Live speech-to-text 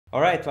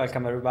Alright,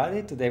 welcome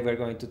everybody. Today we're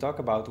going to talk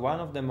about one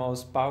of the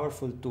most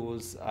powerful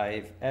tools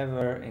I've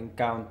ever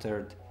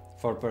encountered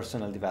for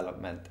personal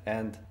development.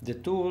 And the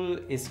tool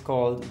is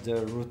called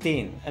the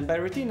routine. And by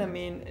routine I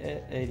mean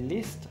a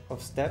list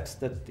of steps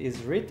that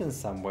is written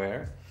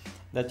somewhere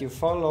that you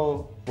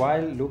follow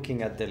while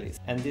looking at the list.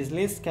 And this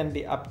list can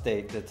be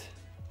updated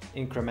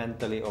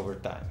incrementally over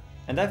time.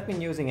 And I've been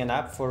using an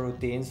app for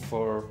routines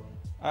for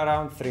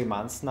around 3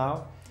 months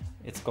now.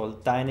 It's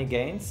called Tiny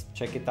Gains.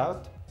 Check it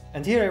out.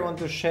 And here I want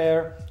to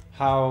share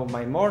how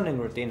my morning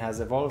routine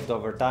has evolved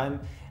over time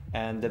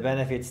and the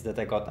benefits that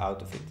I got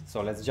out of it.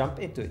 So let's jump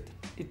into it.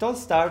 It all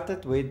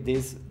started with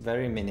this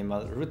very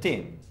minimal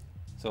routine.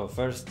 So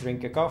first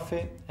drink a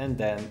coffee and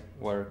then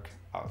work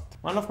out.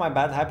 One of my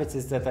bad habits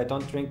is that I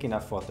don't drink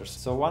enough water.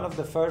 So one of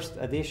the first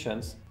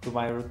additions to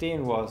my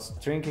routine was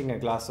drinking a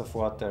glass of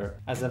water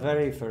as a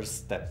very first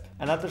step.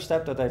 Another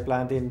step that I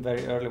planned in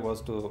very early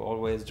was to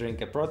always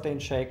drink a protein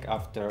shake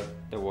after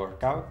the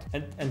workout.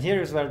 And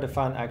here is where the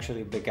fun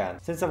actually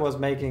began. Since I was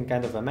making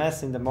kind of a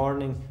mess in the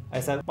morning, I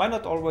said, why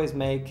not always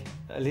make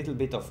a little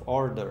bit of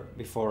order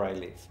before I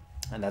leave?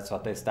 And that's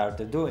what I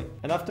started doing.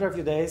 And after a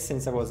few days,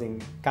 since I was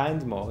in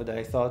kind mode,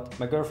 I thought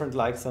my girlfriend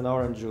likes an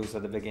orange juice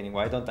at the beginning.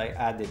 Why don't I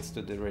add it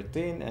to the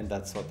routine? And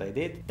that's what I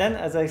did. Then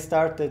as I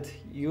started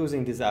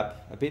using this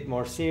app a bit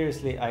more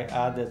seriously, I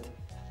added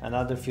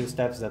another few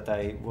steps that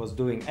I was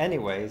doing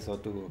anyway. So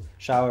to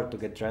shower, to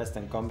get dressed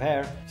and comb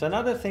hair. So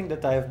another thing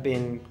that I've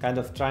been kind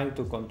of trying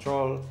to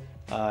control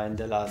in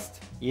the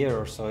last year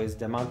or so is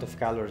the amount of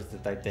calories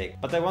that I take.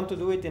 But I want to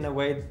do it in a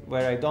way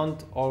where I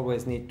don't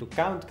always need to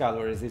count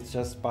calories. It's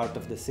just part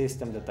of the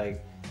system that I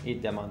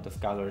eat the amount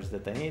of calories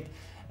that I need.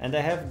 And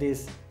I have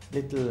these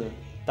little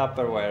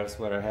Tupperwares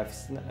where I have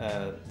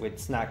with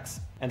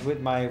snacks. And with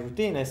my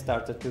routine I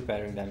started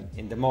preparing them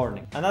in the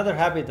morning. Another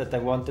habit that I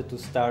wanted to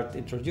start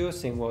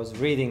introducing was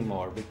reading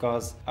more,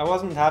 because I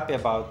wasn't happy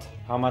about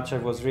how much I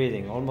was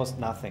reading, almost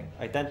nothing.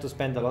 I tend to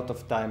spend a lot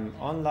of time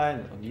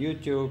online, on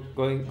YouTube,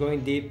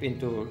 going deep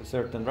into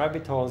certain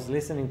rabbit holes,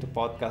 listening to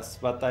podcasts,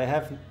 but I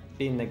have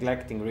been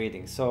neglecting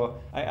reading.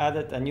 So I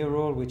added a new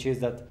rule, which is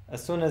that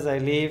as soon as I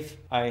leave,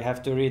 I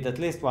have to read at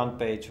least one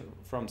page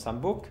from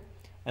some book,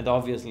 and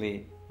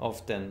obviously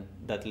often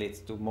that leads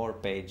to more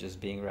pages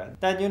being read.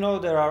 Then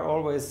there are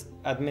always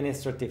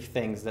administrative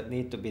things that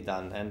need to be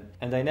done,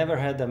 and I never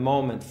had a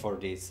moment for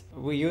this.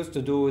 We used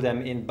to do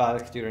them in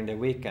bulk during the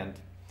weekend,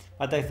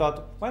 but I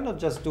thought, why not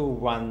just do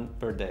one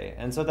per day?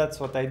 And so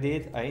that's what I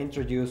did. I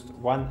introduced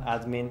one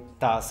admin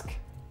task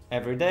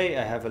every day.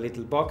 I have a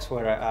little box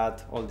where I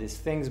add all these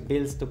things: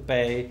 bills to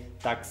pay,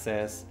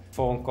 taxes,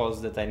 phone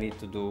calls that I need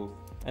to do.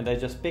 And I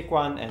just pick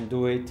one and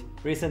do it.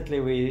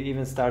 Recently we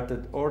even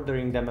started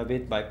ordering them a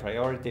bit by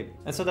priority.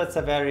 And so that's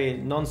a very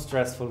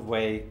non-stressful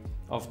way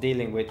of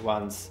dealing with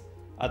one's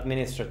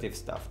administrative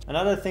stuff.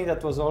 Another thing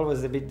that was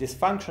always a bit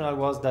dysfunctional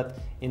was that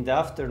in the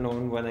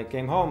afternoon when I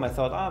came home, I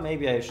thought,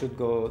 maybe I should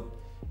go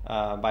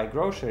buy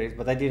groceries,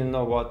 but I didn't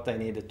know what I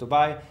needed to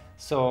buy.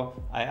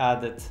 So I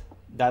added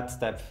that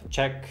step.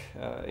 Check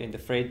in the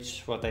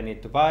fridge what I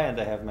need to buy, and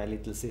I have my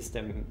little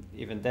system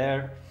even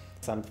there.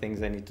 Some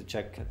things I need to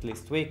check at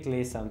least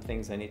weekly, some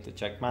things I need to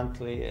check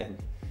monthly, and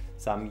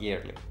some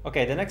yearly.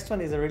 Okay, the next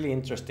one is a really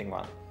interesting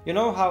one. You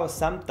know how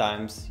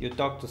sometimes you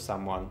talk to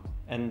someone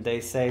and they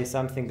say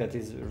something that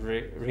is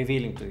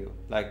revealing to you,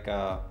 like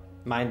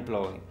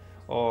mind-blowing,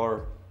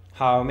 or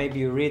how maybe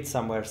you read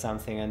somewhere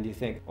something and you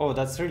think, oh,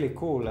 that's really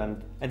cool,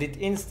 and it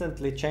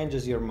instantly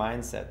changes your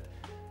mindset,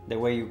 the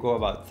way you go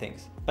about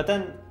things. But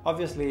then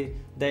obviously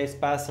days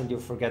pass and you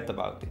forget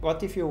about it.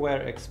 What if you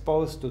were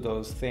exposed to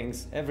those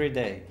things every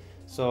day,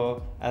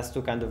 so as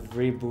to kind of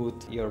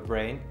reboot your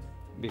brain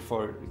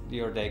before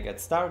your day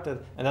gets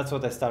started? And that's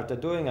what I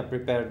started doing. I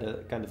prepared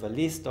a kind of a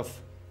list of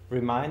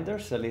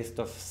reminders, a list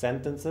of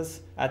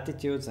sentences,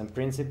 attitudes and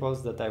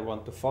principles that I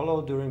want to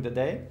follow during the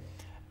day,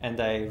 and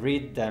I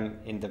read them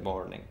in the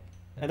morning.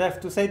 And I have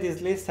to say,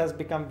 this list has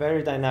become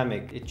very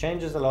dynamic. It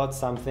changes a lot.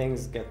 Some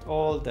things get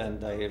old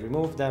and I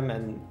remove them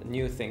and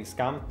new things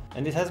come.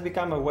 And it has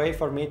become a way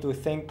for me to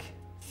think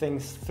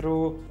things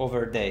through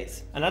over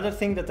days. Another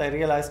thing that I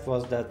realized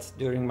was that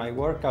during my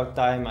workout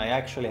time, I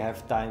actually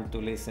have time to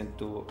listen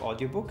to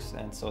audiobooks.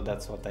 And so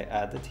that's what I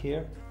added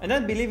here. And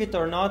then, believe it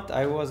or not,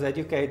 I was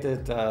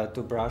educated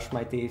to brush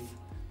my teeth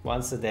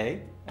once a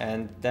day.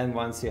 And then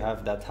once you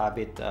have that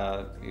habit,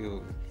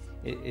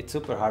 it's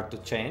super hard to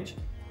change.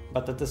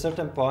 But at a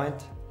certain point,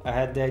 I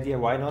had the idea,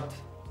 why not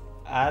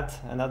add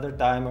another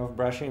time of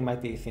brushing my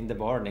teeth in the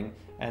morning?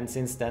 And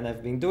since then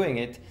I've been doing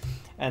it.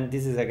 And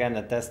this is again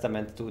a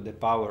testament to the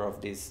power of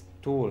this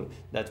tool,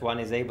 that one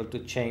is able to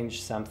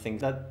change something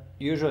that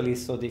usually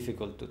is so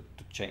difficult to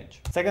change.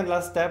 Second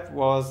last step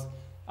was,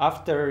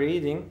 after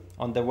reading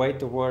on the way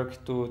to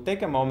work, to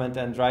take a moment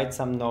and write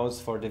some notes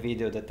for the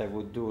video that I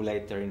would do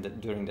later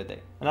during the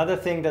day. Another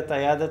thing that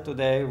I added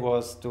today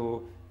was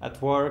to,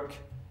 at work,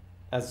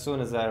 as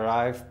soon as I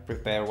arrive,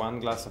 prepare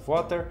one glass of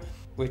water,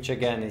 which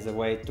again is a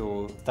way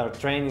to start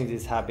training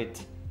this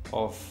habit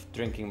of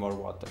drinking more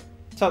water.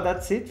 So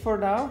that's it for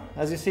now.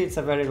 As you see, it's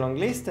a very long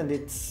list and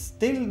it's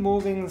still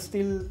moving,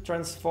 still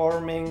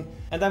transforming.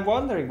 And I'm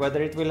wondering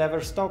whether it will ever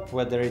stop,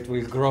 whether it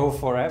will grow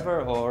forever,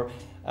 or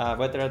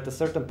whether at a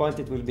certain point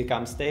it will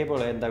become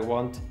stable and I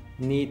won't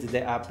need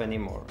the app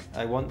anymore.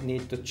 I won't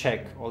need to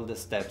check all the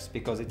steps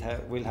because it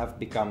will have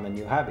become a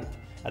new habit.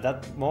 At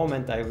that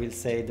moment, I will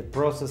say the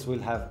process will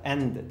have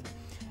ended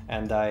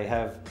and I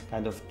have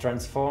kind of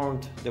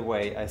transformed the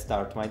way I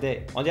start my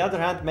day. On the other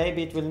hand,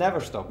 maybe it will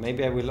never stop.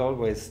 Maybe I will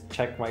always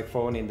check my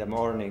phone in the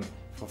morning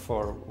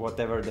for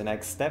whatever the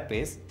next step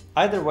is.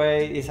 Either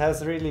way, it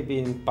has really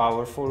been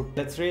powerful.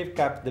 Let's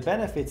recap the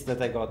benefits that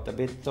I got a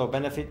bit. So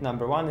benefit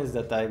number one is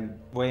that I'm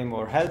way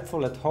more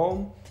helpful at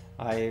home.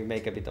 I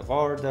make a bit of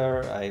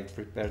order, I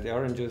prepare the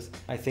orange juice,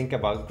 I think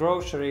about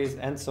groceries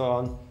and so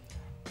on.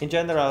 In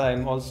general,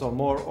 I'm also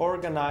more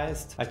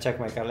organized. I check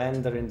my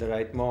calendar in the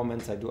right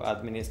moments, I do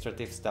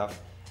administrative stuff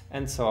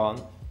and so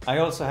on. I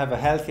also have a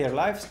healthier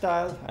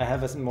lifestyle. I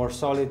have a more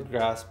solid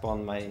grasp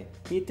on my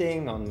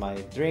eating, on my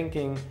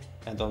drinking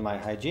and on my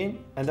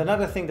hygiene. And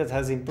another thing that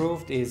has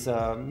improved is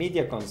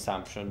media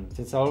consumption.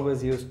 Since I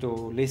always used to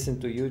listen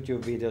to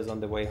YouTube videos on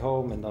the way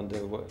home and on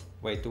the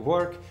way to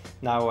work,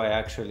 now I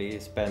actually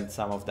spend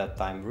some of that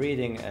time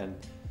reading and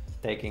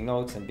taking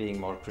notes and being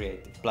more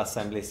creative. Plus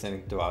I'm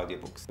listening to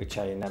audiobooks, which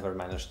I never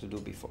managed to do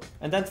before.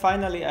 And then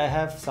finally I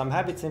have some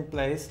habits in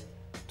place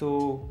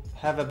to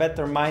have a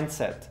better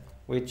mindset,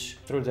 which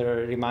through the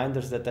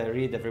reminders that I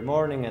read every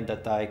morning and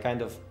that I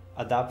kind of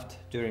adapt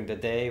during the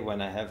day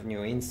when I have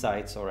new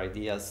insights or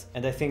ideas.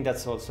 And I think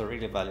that's also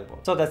really valuable.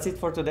 So that's it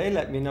for today.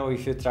 Let me know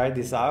if you try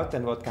this out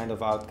and what kind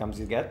of outcomes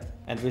you get.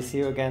 And we'll see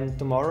you again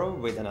tomorrow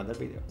with another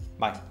video.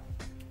 Bye.